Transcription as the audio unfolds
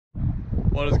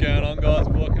What is going on, guys?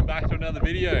 Welcome back to another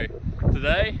video.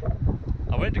 Today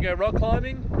I went to go rock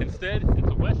climbing. Instead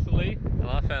it's a westerly and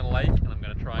I found a lake and I'm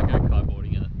going to try and go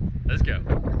kiteboarding in it. Let's go.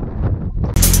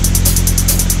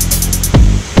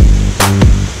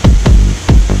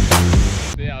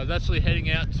 Yeah, I was actually heading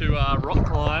out to rock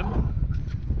climb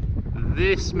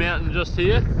this mountain just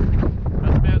here.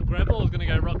 That's Mt Grevile. I was going to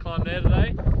go rock climb there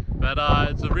today, but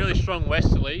it's a really strong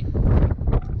westerly,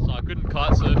 so I couldn't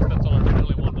kite surf. That's what I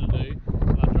originally wanted to do.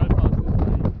 And I drove past this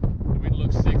lake. The wind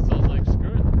looked sick, so I was like,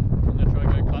 screw it, I'm going to try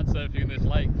and go kite surfing in this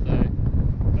lake. So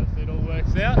that's it, all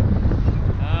works out.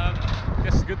 I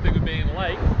guess the good thing with being in a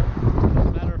lake, it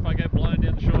doesn't matter if I get blown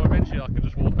down the shore eventually, I can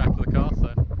just walk back to the car.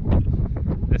 So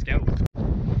let's go.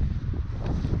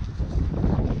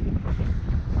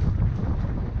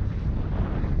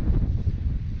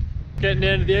 Getting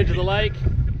down to the edge of the lake,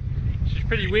 which is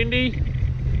pretty windy,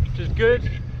 which is good.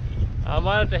 I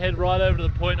might have to head right over to the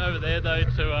point over there though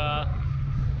to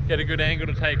get a good angle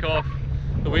to take off.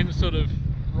 The wind's sort of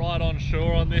right on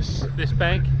shore on this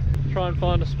bank. Try and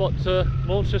find a spot to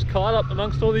launch this kite up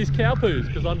amongst all these cow poos,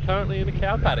 because I'm currently in a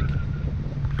cow paddock.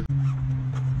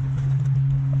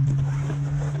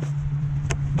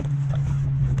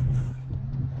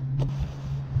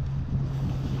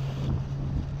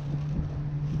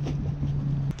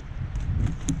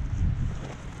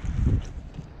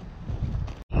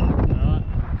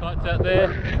 Out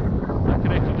there, I'm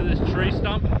connected to this tree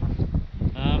stump.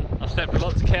 I stepped in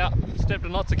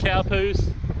lots of cow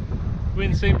poos.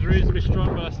 Wind seems reasonably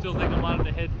strong, but I still think I might have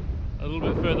to head a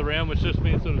little bit further around, which just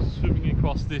means sort of swimming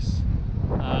across this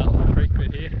creek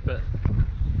bit here. But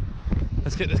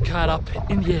let's get this kite up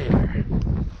in the air.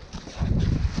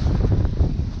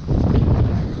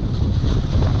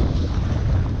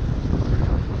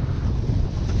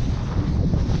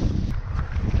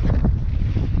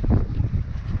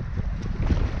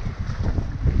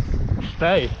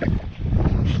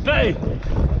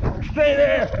 Stay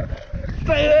there,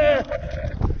 stay there,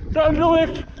 don't do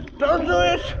it,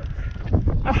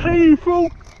 I see you,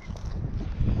 fool.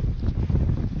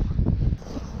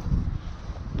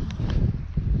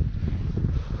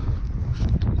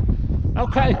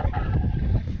 Okay.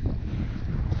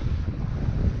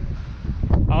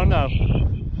 Oh no,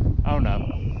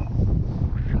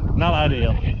 not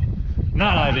ideal,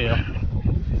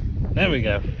 there we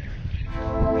go.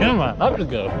 Come on, up you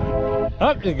go.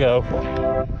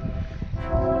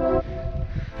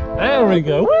 There we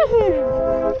go.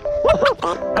 Woohoo!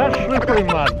 That's slippery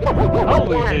mud.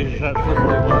 Holy Jesus, that's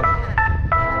slippery mud.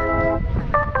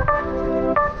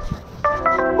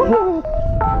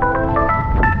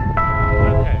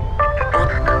 Okay.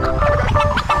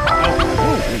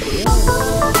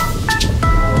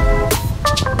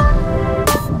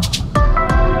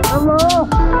 Hello?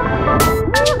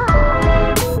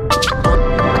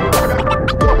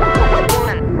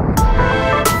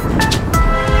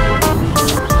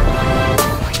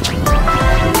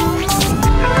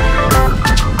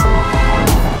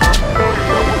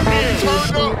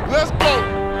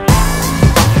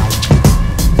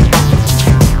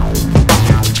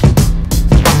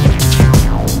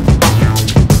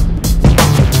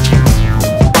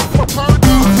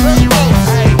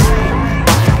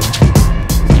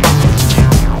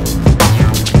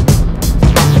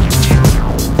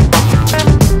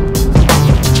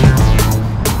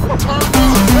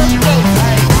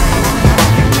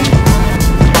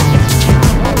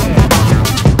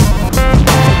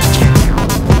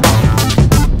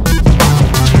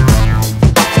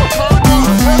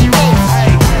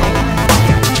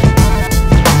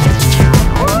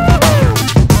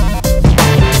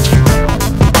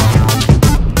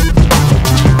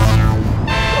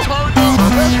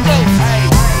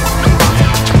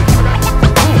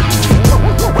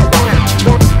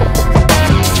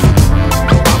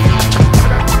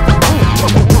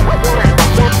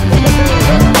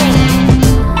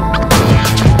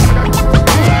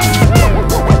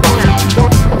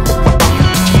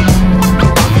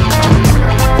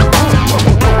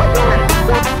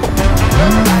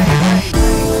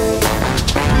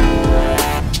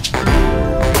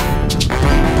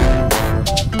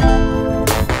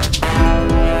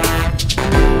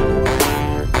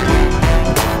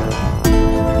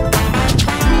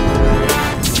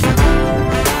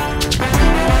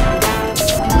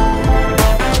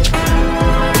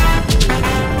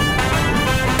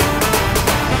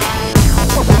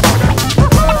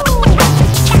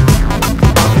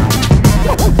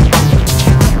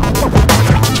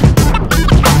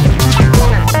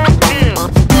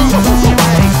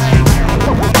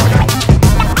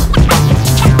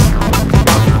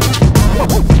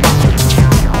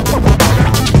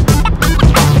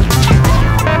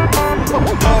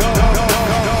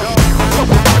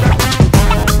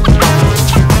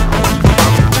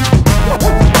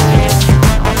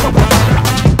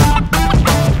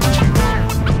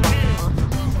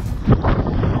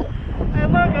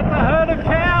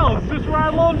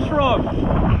 comes from.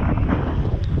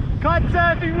 Kite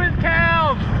surfing with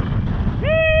cows.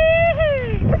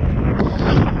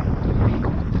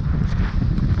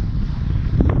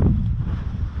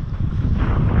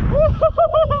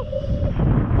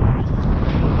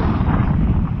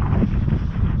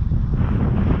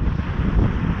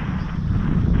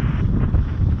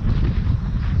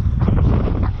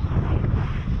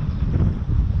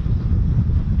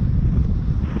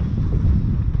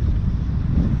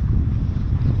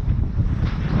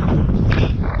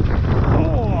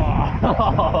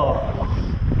 Uh-oh.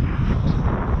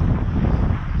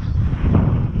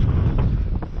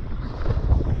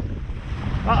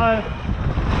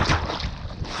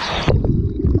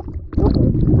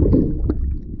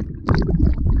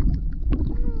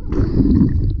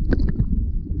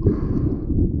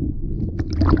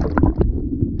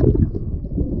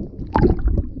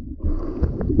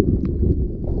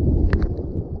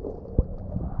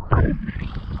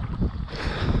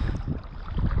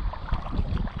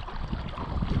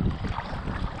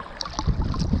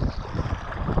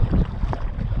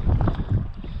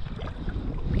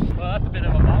 Well, that's a bit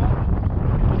of a bummer.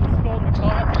 Stalled the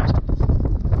kite.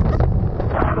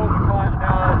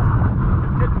 Now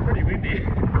it's getting pretty windy.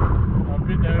 I'm a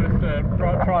bit nervous to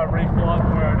try and refly it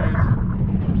from where it is.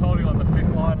 I'm just holding on the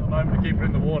fifth line at the moment to keep it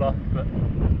in the water, but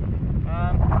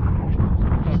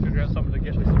I'll figure out something to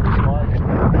get this to refly.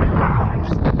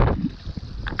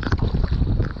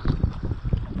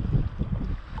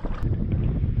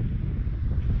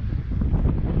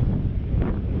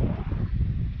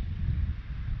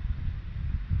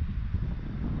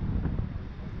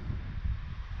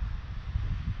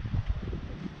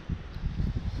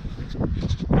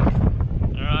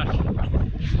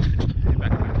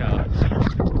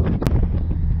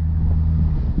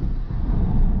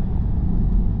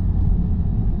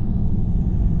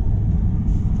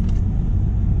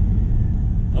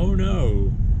 Oh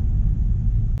no!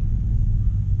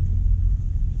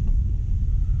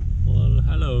 Well,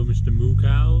 hello, Mr. Moo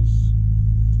Cows.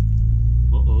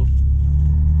 Uh-oh.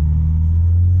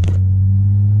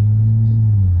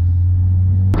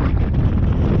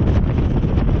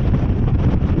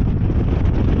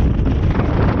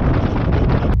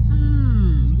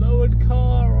 Lowered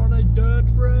car on a dirt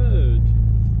road.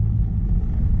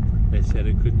 They said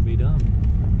it couldn't be done.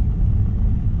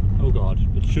 Oh god,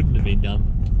 it shouldn't have been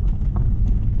done.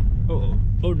 Uh-oh.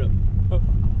 Oh no. Oh.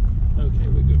 Okay,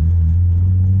 we're good.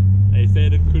 They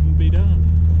said it couldn't be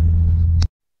done.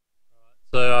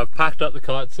 So I've packed up the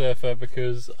kite surfer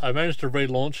because I managed to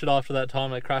relaunch it after that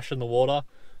time it crashed in the water,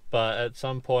 but at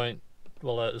some point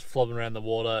while it was flobbing around the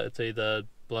water, it's either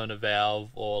blown a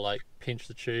valve or like pinched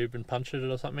the tube and punctured it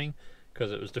or something,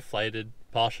 because it was deflated,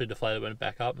 partially deflated when it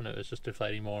back up, and it was just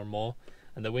deflating more and more.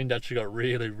 And the wind actually got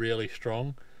really, really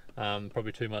strong,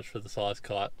 probably too much for the size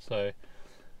kite. So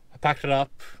I packed it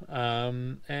up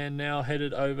and now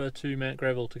headed over to Mt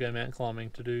Grevile to go mountain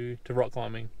climbing, to rock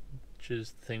climbing, which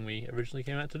is the thing we originally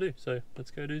came out to do. So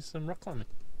let's go do some rock climbing.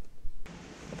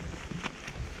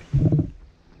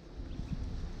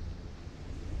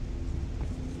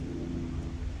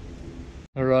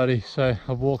 Alrighty, so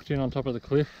I've walked in on top of the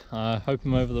cliff. I hope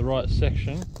I'm over the right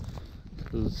section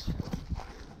because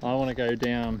I want to go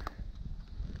down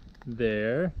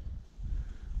there,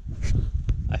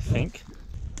 I think.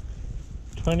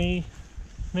 20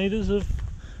 meters of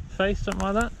face, something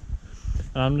like that.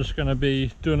 And I'm just going to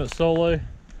be doing it solo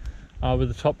with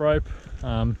the top rope.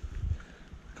 Can't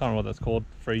remember what that's called,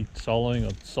 free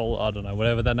soloing or solo, I don't know,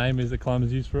 whatever that name is that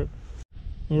climbers use for it.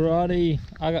 Alrighty,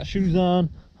 I got shoes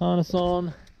on, harness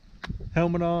on,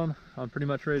 helmet on, I'm pretty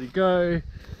much ready to go.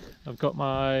 I've got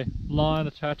my line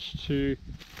attached to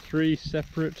 3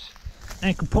 separate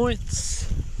anchor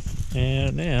points,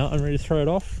 and now I'm ready to throw it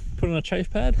off, put on a chafe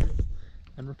pad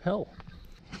and rappel.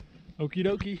 Okie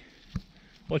dokie.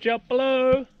 Watch out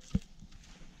below.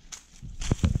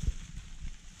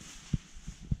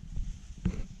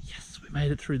 Yes, we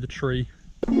made it through the tree.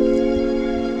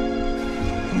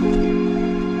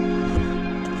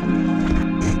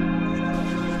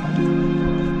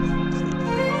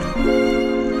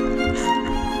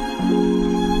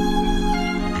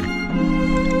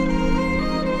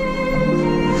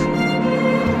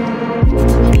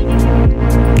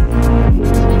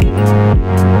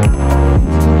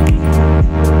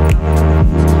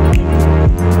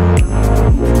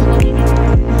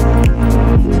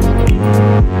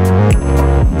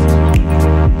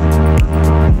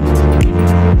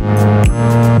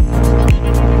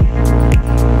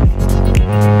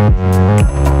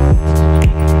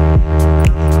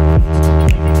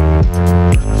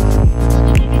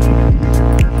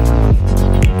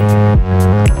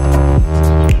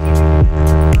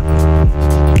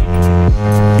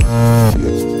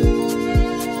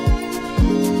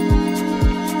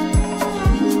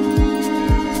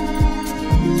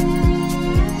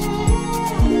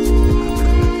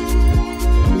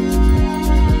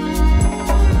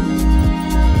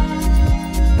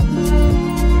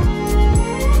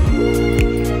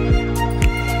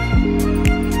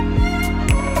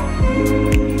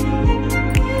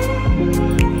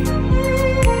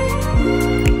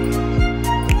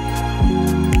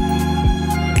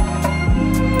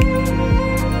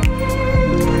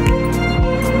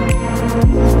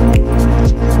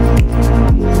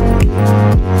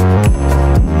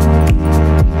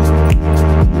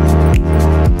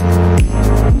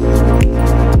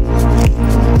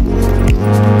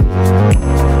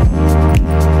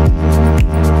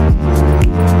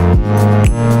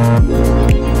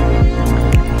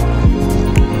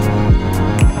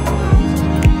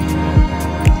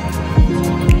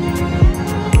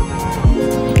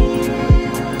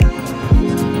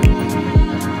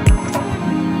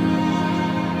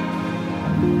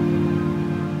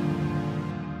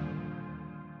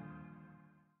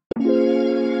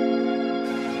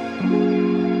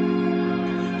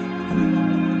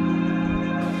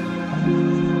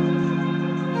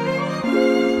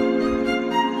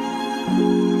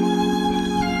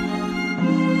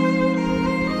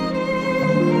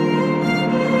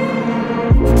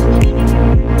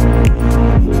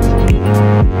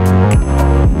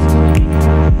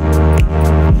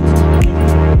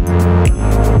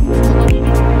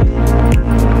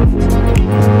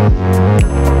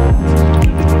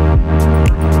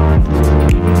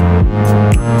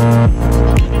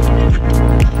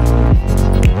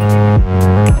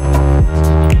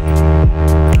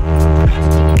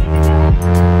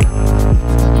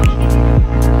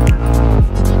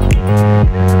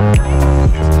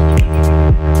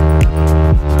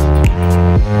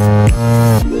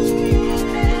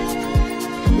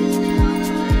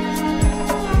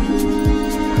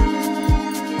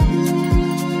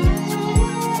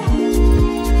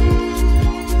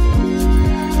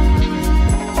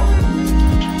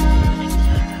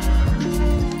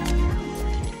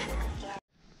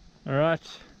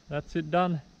 that's it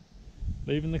done.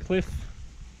 Leaving the cliff.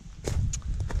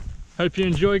 Hope you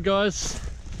enjoyed, guys.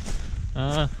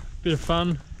 Bit of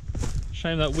fun.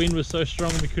 Shame that wind was so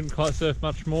strong we couldn't kite surf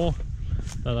much more,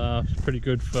 but it's pretty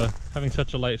good for having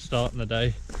such a late start in the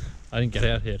day. I didn't get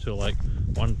out here till like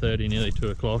 1:30, nearly 2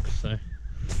 o'clock, so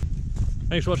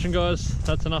thanks for watching, guys.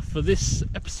 That's enough for this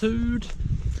episode,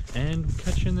 and we'll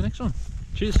catch you in the next one.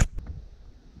 Cheers.